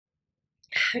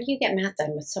how do you get math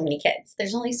done with so many kids?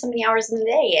 There's only so many hours in the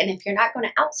day, and if you're not going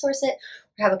to outsource it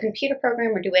or have a computer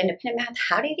program or do independent math,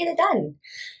 how do you get it done?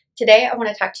 Today, I want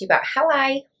to talk to you about how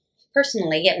I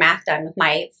personally get math done with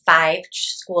my 5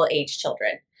 school-age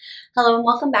children. Hello and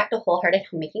welcome back to Wholehearted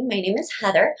Homemaking. My name is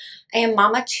Heather. I am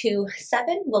mama to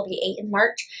 7, will be 8 in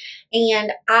March,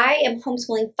 and I am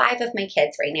homeschooling 5 of my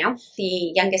kids right now.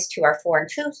 The youngest 2 are 4 and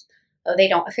 2, so they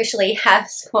don't officially have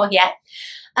school yet.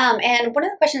 And one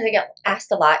of the questions I get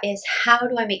asked a lot is, how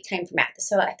do I make time for math?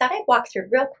 So I thought I'd walk through a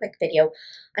real quick video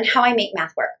on how I make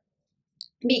math work,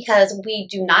 because we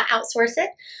do not outsource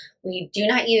it. We do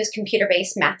not use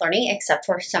computer-based math learning except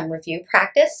for some review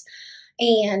practice.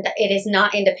 And it is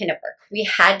not independent work. We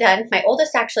had done, my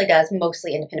oldest actually does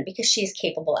mostly independent because she's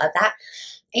capable of that.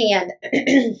 And,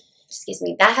 excuse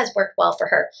me, that has worked well for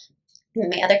her.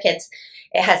 My other kids,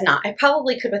 it has not. I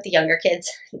probably could with the younger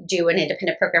kids do an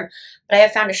independent program, but I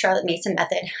have found a Charlotte Mason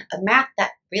method of math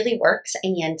that really works.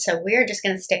 And so we're just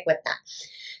going to stick with that.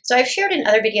 So I've shared in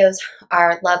other videos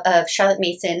our love of Charlotte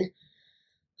Mason.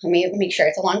 Let me make sure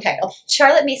it's a long title.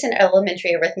 Charlotte Mason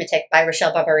Elementary Arithmetic by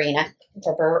Rochelle Barberina.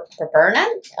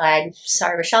 I'm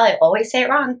sorry, Rochelle, I always say it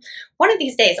wrong. One of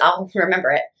these days I'll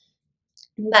remember it.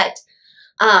 But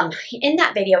in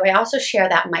that video, I also share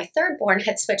that my third born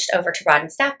had switched over to Rod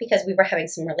and Staff because we were having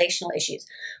some relational issues.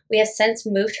 We have since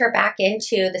moved her back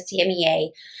into the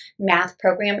CMEA math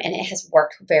program, and it has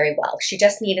worked very well. She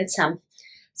just needed some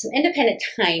independent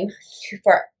time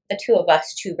for the 2 of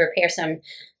us to repair some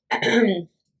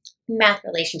math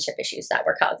relationship issues that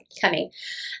were coming.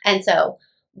 And so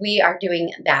we are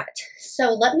doing that.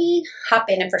 So let me hop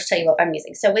in and first tell you what I'm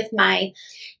using. So with my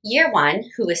year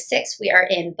 1, who is 6, we are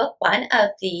in book 1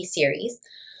 of the series.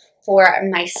 For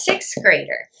my 6th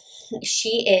grader,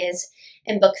 she is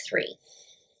in book 3.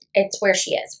 It's where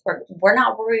she is. We're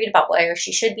not worried about where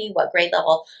she should be, what grade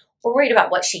level. We're worried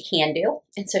about what she can do.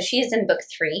 And so she is in book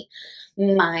 3.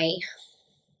 My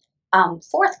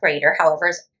 4th grader, however,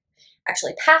 is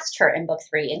actually passed her in book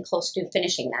 3 and close to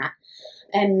finishing that.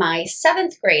 And my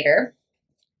 7th grader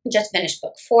just finished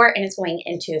book 4 and is going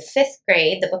into 5th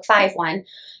grade, the book 5 one,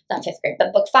 not 5th grade,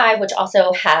 but book 5, which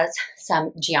also has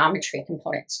some geometry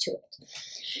components to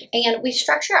it. And we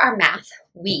structure our math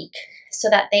week so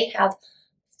that they have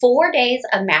 4 days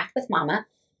of math with mama,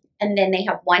 and then they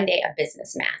have 1 day of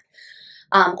business math.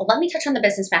 Let me touch on the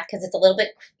business math because it's a little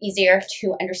bit easier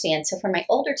to understand. So for my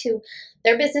older 2,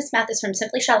 their business math is from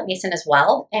Simply Charlotte Mason as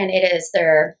well. And it is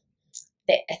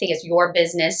I think it's Your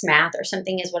Business Math or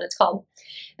something is what it's called.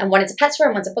 And one is a pet store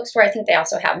and one's a bookstore. I think they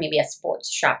also have maybe a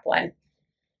sports shop one.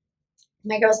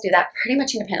 My girls do that pretty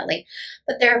much independently,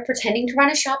 but they're pretending to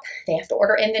run a shop. They have to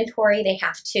order inventory. They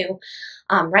have to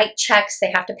write checks.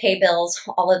 They have to pay bills,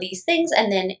 all of these things. And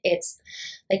then it's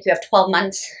like you have 12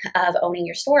 months of owning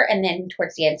your store and then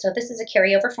towards the end. So this is a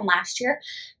carryover from last year.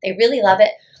 They really love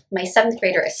it. My 7th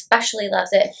grader especially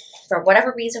loves it. For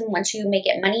whatever reason, once you make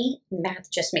it money, math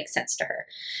just makes sense to her.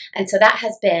 And so that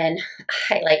has been a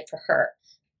highlight for her.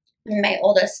 My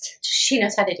oldest, she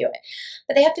knows how to do it.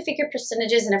 But they have to figure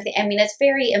percentages and everything. I mean, it's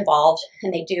very involved,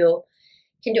 and they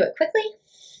can do it quickly,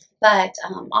 but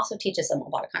also teaches them a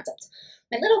lot of concepts.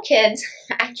 My little kids,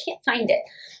 I can't find it.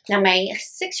 Now, my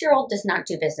 6-year-old does not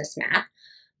do business math,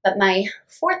 but my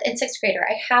 4th and 6th grader,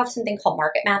 I have something called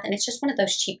Market Math, and it's just one of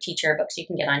those cheap teacher books you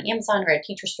can get on Amazon or a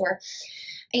teacher store.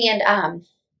 And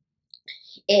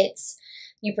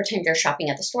you pretend you're shopping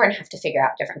at the store and have to figure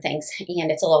out different things. And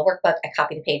it's a little workbook. I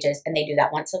copy the pages, and they do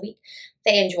that once a week.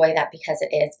 They enjoy that because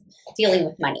it is dealing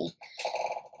with money.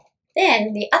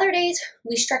 Then the other days,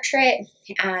 we structure it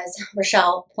as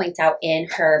Rochelle points out in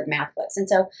her math books. And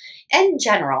so in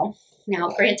general, now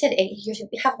granted, you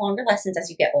have longer lessons as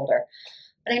you get older,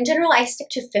 but in general, I stick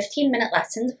to 15-minute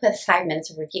lessons with 5 minutes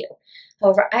of review.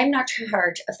 However, I'm not in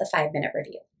charge of the 5-minute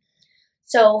review.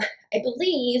 So I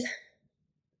believe,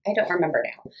 I don't remember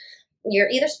now, you're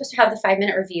either supposed to have the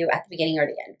 5-minute review at the beginning or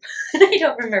the end. I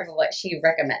don't remember what she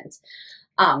recommends.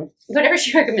 Whatever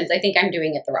she recommends, I think I'm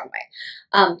doing it the wrong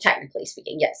way, technically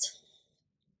speaking, yes.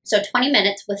 So 20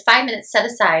 minutes with 5 minutes set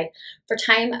aside for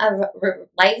time of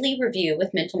lively review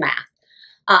with mental math.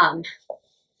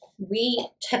 We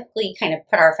typically kind of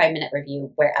put our 5-minute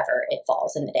review wherever it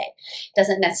falls in the day. It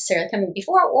doesn't necessarily come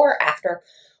before or after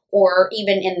or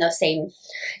even in the same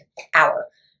hour.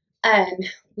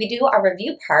 We do our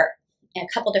review part in a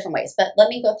couple different ways, but let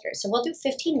me go through. So we'll do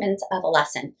 15 minutes of a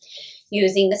lesson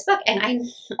using this book, and I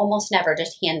almost never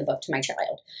just hand the book to my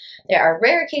child. There are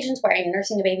rare occasions where I'm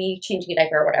nursing a baby, changing a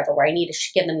diaper or whatever, where I need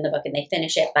to give them the book and they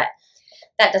finish it, but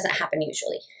that doesn't happen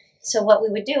usually. So what we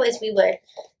would do is we would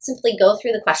simply go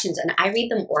through the questions, and I read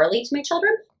them orally to my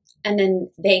children, and then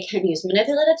they can use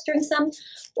manipulatives during some,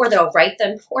 or they'll write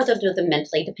them, or they'll do them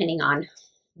mentally depending on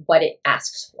what it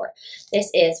asks for. This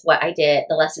is what I did,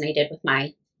 the lesson I did with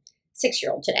my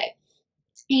 6-year-old today.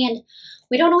 And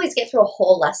we don't always get through a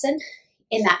whole lesson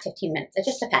in that 15 minutes. It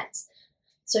just depends.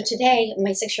 So today,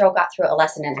 my 6-year-old got through a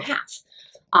lesson and a half.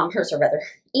 Hers are rather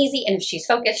easy, and if she's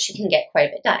focused, she can get quite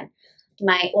a bit done.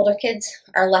 My older kids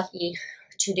are lucky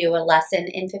to do a lesson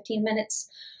in 15 minutes.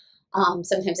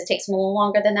 Sometimes it takes them a little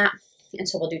longer than that, and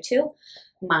so we'll do 2.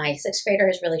 My 6th grader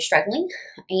is really struggling,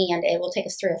 and it will take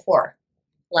us 3 or 4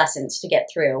 lessons to get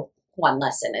through one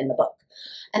lesson in the book.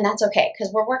 And that's okay,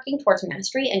 because we're working towards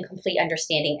mastery and complete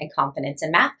understanding and confidence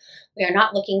in math. We are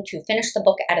not looking to finish the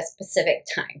book at a specific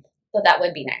time. So that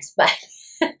would be nice, but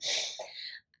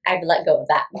I've let go of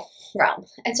that realm.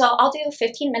 And so I'll do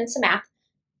 15 minutes of math,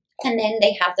 and then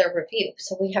they have their review.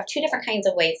 So we have 2 different kinds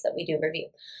of ways that we do review.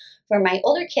 For my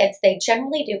older kids, they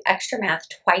generally do Xtra Math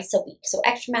twice a week. So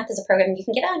Xtra Math is a program you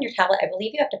can get on your tablet. I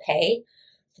believe you have to pay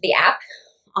for the app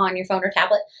on your phone or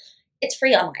tablet. It's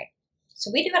free online.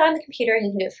 So we do it on the computer, and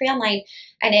you can do it free online,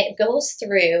 and it goes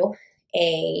through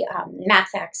a math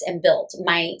facts and builds.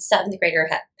 My 7th grader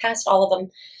had passed all of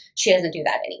them. She doesn't do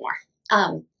that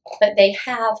anymore. But they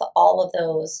have all of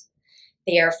those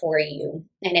there for you,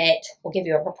 and it will give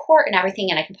you a report and everything,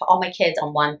 and I can put all my kids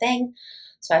on one thing.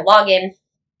 So I log in,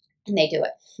 and they do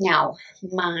it. Now,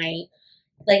 like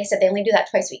I said, they only do that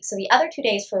twice a week. So the other 2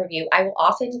 days for review, I will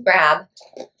often grab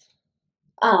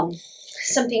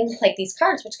something like these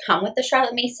cards, which come with the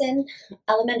Charlotte Mason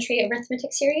Elementary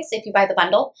Arithmetic Series if you buy the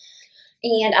bundle.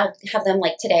 And I'll have them,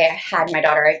 like today, I had my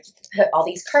daughter, I put all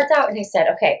these cards out, and I said,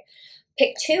 okay,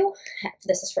 pick 2.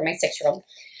 This is for my 6-year-old.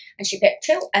 And she picked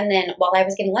 2, and then while I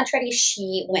was getting lunch ready,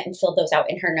 she went and filled those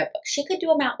out in her notebook. She could do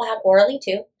them out loud orally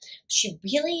too. She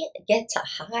really gets a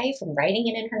high from writing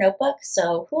it in her notebook,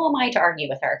 so who am I to argue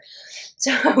with her?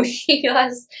 So she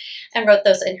goes and wrote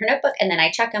those in her notebook, and then I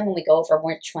check them, and we go over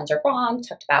which ones are wrong.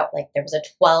 Talked about, like, there was a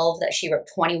 12 that she wrote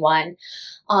 21,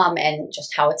 and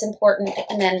just how it's important.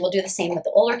 And then we'll do the same with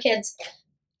the older kids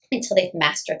until they've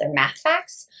mastered their math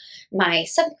facts. My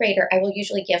 7th grader, I will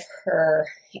usually give her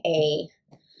a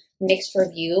mixed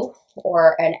review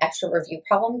or an extra review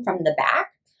problem from the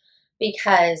back,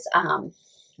 because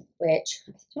which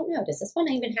I don't know, does this one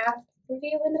even have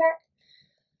review in the back?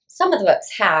 Some of the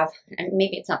books have, and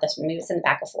maybe it's not this one, maybe it's in the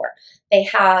back of 4. They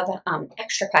have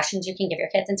extra questions you can give your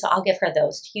kids, and so I'll give her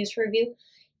those to use for review.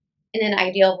 In an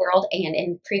ideal world, and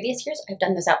in previous years, I've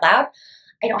done those out loud.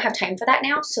 I don't have time for that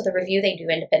now, so the review they do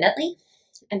independently,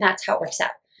 and that's how it works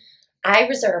out. I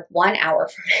reserve 1 hour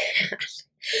for math,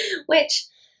 which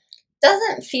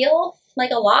doesn't feel like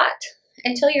a lot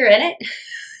until you're in it.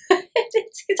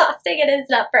 It's exhausting. It is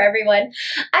not for everyone.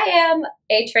 I am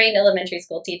a trained elementary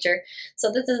school teacher,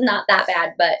 so this is not that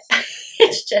bad, but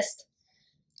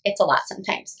it's a lot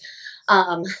sometimes.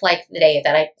 Like the day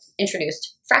that I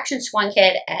introduced fractions to one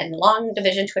kid and long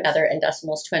division to another and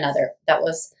decimals to another. That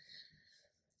was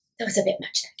a bit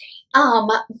much that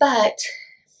day. But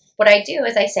what I do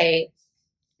is I say,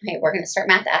 okay, we're going to start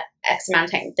math at X amount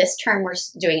of time. This term, we're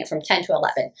doing it from 10 to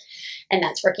 11, and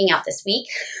that's working out this week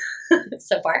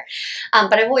so far.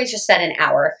 But I've always just said an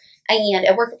hour, and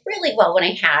it worked really well when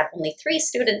I had only 3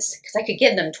 students, because I could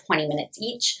give them 20 minutes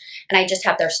each, and I just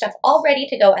have their stuff all ready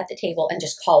to go at the table and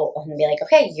just call and be like,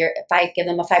 okay, if I give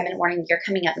them a 5-minute warning, you're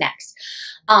coming up next.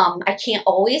 I can't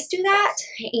always do that,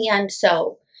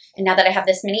 and now that I have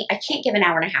this many, I can't give an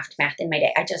hour and a half to math in my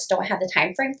day. I just don't have the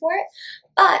time frame for it.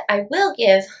 But I will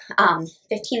give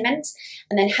 15 minutes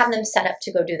and then have them set up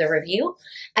to go do the review.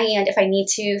 And if I need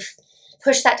to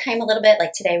push that time a little bit,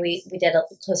 like today we did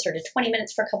closer to 20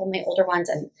 minutes for a couple of my older ones,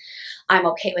 and I'm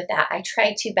okay with that. I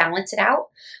try to balance it out,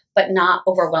 but not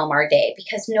overwhelm our day,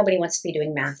 because nobody wants to be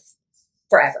doing math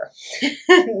forever,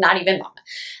 not even mama.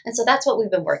 And so that's what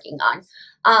we've been working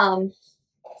on.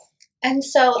 And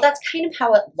so that's kind of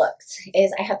how it looks,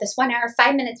 is I have this 1 hour,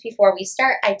 5 minutes before we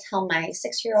start. I tell my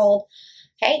 6-year-old,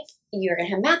 hey, you're going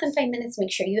to have math in 5 minutes.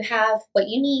 Make sure you have what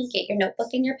you need. Get your notebook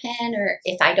and your pen, or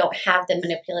if I don't have the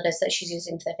manipulatives that she's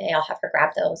using for the day, I'll have her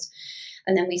grab those.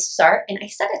 And then we start, and I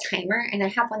set a timer, and I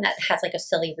have one that has like a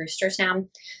silly rooster sound.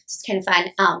 So it's kind of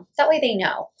fun. That way they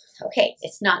know, okay,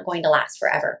 it's not going to last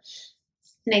forever.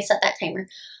 And I set that timer.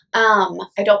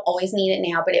 I don't always need it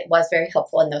now, but it was very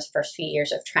helpful in those first few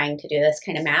years of trying to do this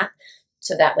kind of math.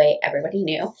 So that way everybody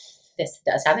knew this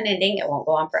does have an ending. It won't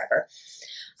go on forever.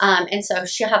 And so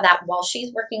she'll have that while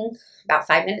she's working. About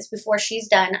 5 minutes before she's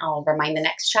done, I'll remind the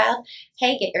next child,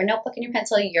 hey, get your notebook and your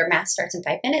pencil. Your math starts in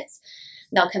 5 minutes.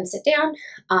 they'll come sit down,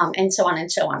 and so on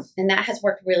and so on. And that has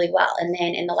worked really well. And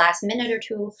then in the last minute or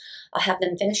two, I'll have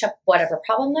them finish up whatever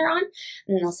problem they're on.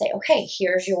 And they'll say, okay,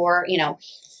 here's your,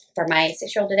 for my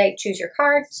 6-year-old today, choose your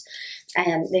cards.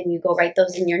 And then you go write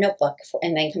those in your notebook,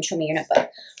 and then come show me your notebook.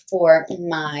 For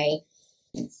my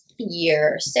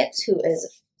year 6, who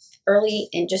is early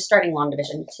and just starting long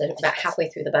division, so about halfway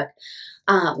through the book,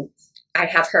 I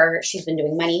have her, she's been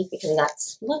doing money because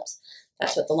that's what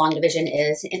the long division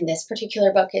is in this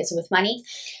particular book, is with money.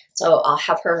 So I'll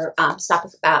have her stop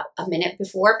about a minute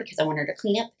before, because I want her to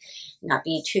clean up, not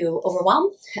be too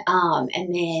overwhelmed.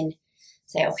 And then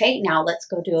say, okay, now let's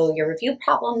go do your review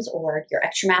problems or your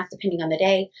extra math, depending on the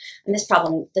day. And this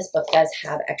book does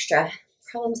have extra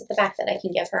problems at the back that I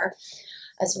can give her,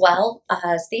 as well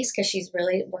as these, because she's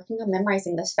really working on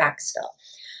memorizing those facts still.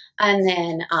 And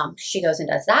then she goes and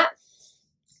does that.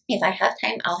 If I have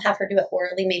time, I'll have her do it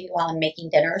orally, maybe while I'm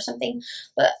making dinner or something.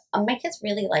 But my kids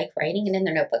really like writing it in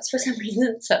their notebooks for some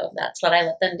reason, so that's what I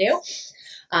let them do.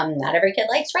 Not every kid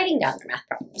likes writing down their math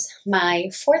problems. My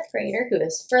 4th grader, who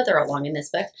is further along in this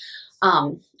book,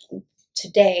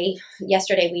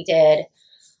 yesterday we did,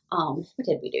 what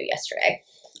did we do yesterday?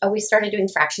 Oh, we started doing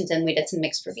fractions, and we did some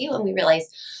mixed review, and we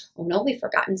realized, oh no, we've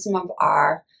forgotten some of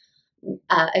our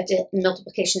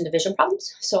multiplication division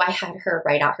problems. So I had her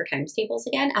write out her times tables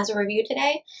again as a review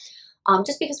today,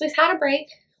 just because we've had a break.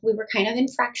 We were kind of in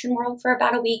fraction world for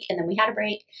about a week, and then we had a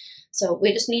break. So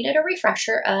we just needed a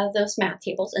refresher of those math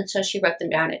tables. And so she wrote them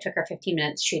down. It took her 15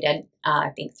 minutes. She did, I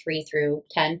think, 3 through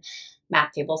 10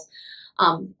 math tables.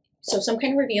 So some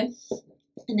kind of review.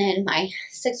 And then my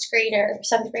 7th grader,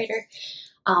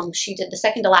 she did the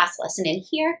second to last lesson in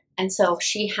here. And so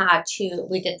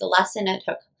we did the lesson. It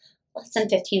took less than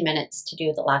 15 minutes to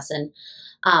do the lesson.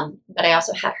 But I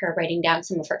also had her writing down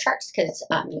some of her charts, because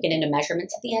you get into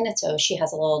measurements at the end. And so she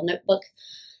has a little notebook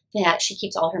that she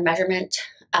keeps all her measurement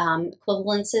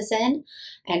equivalences in,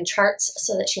 and charts,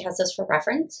 so that she has those for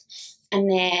reference.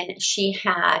 And then she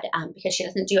had, because she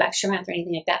doesn't do extra math or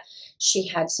anything like that, she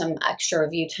had some extra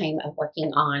review time of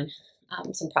working on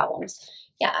some problems.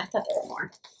 Yeah, I thought there were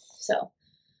more. So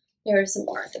there's some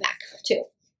more at the back too.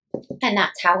 And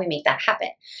that's how we make that happen.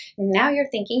 Now you're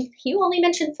thinking, you only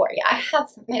mentioned 4. Yeah,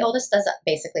 my oldest does it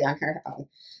basically on her own.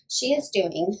 She is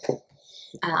doing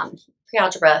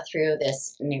pre-algebra through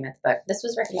this Mammoth book. This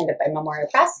was recommended by Memorial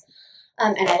Press.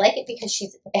 And I like it because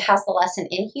it has the lesson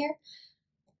in here.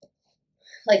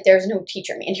 Like, there's no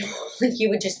teacher manual. Like, you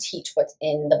would just teach what's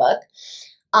in the book.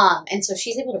 And so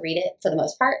she's able to read it for the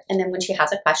most part. And then when she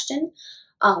has a question,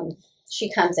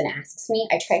 she comes and asks me.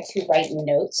 I try to write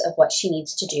notes of what she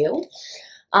needs to do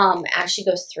as she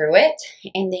goes through it,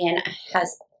 and then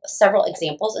has several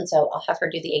examples. And so I'll have her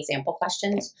do the example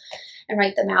questions and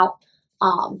write them out.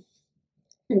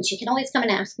 And she can always come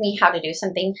and ask me how to do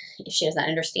something if she doesn't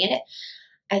understand it.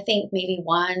 I think maybe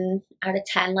 1 out of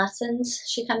 10 lessons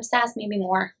she comes to ask, maybe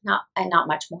more, not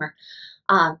much more,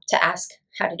 to ask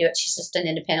how to do it. She's just an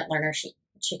independent learner. She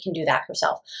can do that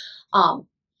herself.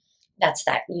 That's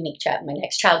that unique child. My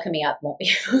next child coming up won't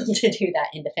be able to do that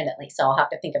independently, so I'll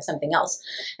have to think of something else.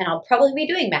 And I'll probably be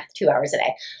doing math 2 hours a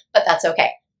day, but that's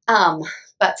okay.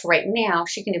 But for right now,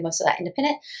 she can do most of that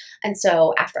independent. And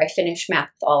so after I finish math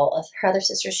with all of her other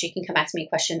sisters, she can come ask me a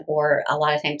question, or a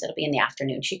lot of times it'll be in the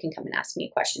afternoon. She can come and ask me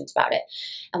questions about it,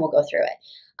 and we'll go through it.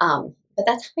 But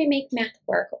that's how I make math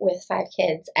work with 5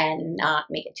 kids and not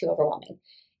make it too overwhelming.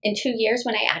 In 2 years,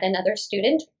 when I add another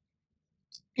student,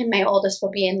 and my oldest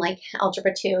will be in like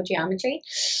Algebra 2 geometry,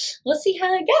 we'll see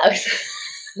how it goes.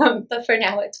 But for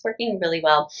now, it's working really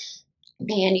well.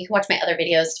 And you can watch my other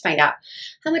videos to find out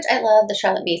how much I love the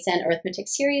Charlotte Mason arithmetic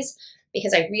series,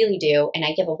 because I really do. And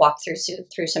I give a walkthrough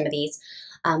through some of these.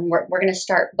 We're going to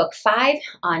start book 5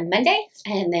 on Monday,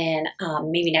 and then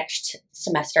maybe next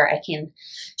semester I can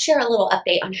share a little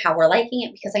update on how we're liking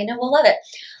it, because I know we'll love it.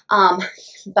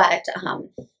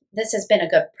 This has been a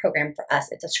good program for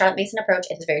us. It's a Charlotte Mason approach.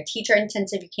 It is very teacher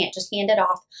intensive. You can't just hand it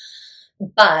off.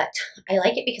 But I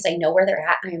like it because I know where they're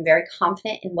at. I am very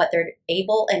confident in what they're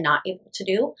able and not able to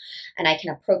do. And I can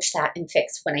approach that and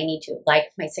fix when I need to.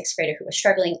 Like my 6th grader who was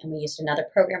struggling, and we used another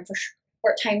program for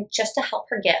short time just to help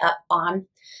her get up on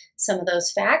some of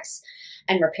those facts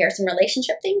and repair some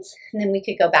relationship things. And then we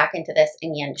could go back into this,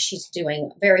 and she's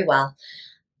doing very well.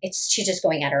 She's just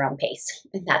going at her own pace,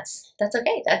 and that's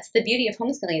okay. That's the beauty of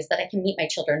homeschooling, is that I can meet my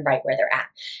children right where they're at,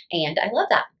 and I love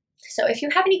that. So if you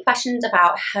have any questions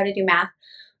about how to do math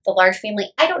with a large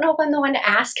family, I don't know if I'm the one to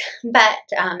ask, but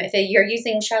if you're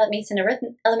using Charlotte Mason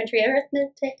Elementary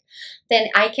Arithmetic, then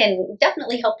I can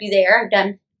definitely help you there. I've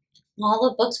done all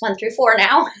of books 1 through 4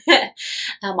 now.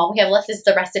 All we have left is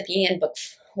the recipe in book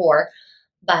 4.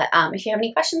 But if you have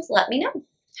any questions, let me know.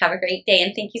 Have a great day,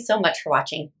 and thank you so much for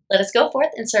watching. Let us go forth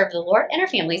and serve the Lord and our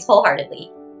families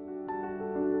wholeheartedly.